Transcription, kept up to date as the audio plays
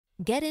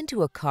Get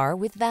into a car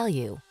with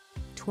value.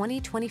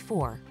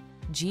 2024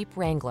 Jeep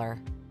Wrangler.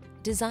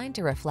 Designed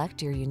to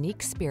reflect your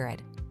unique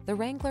spirit, the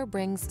Wrangler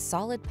brings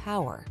solid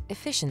power,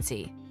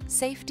 efficiency,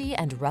 safety,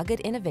 and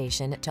rugged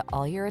innovation to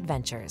all your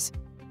adventures.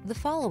 The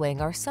following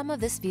are some of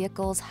this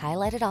vehicle's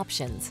highlighted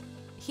options: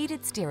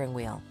 heated steering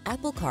wheel,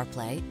 Apple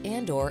CarPlay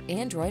and/or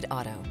Android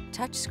Auto,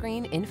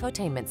 touchscreen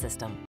infotainment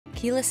system,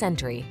 keyless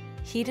entry,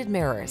 heated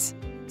mirrors,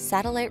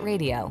 satellite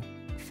radio,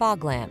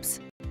 fog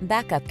lamps,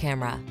 backup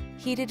camera,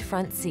 heated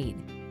front seat,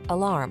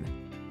 alarm.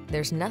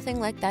 There's nothing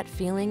like that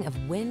feeling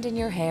of wind in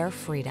your hair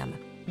freedom.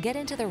 Get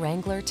into the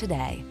Wrangler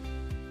today.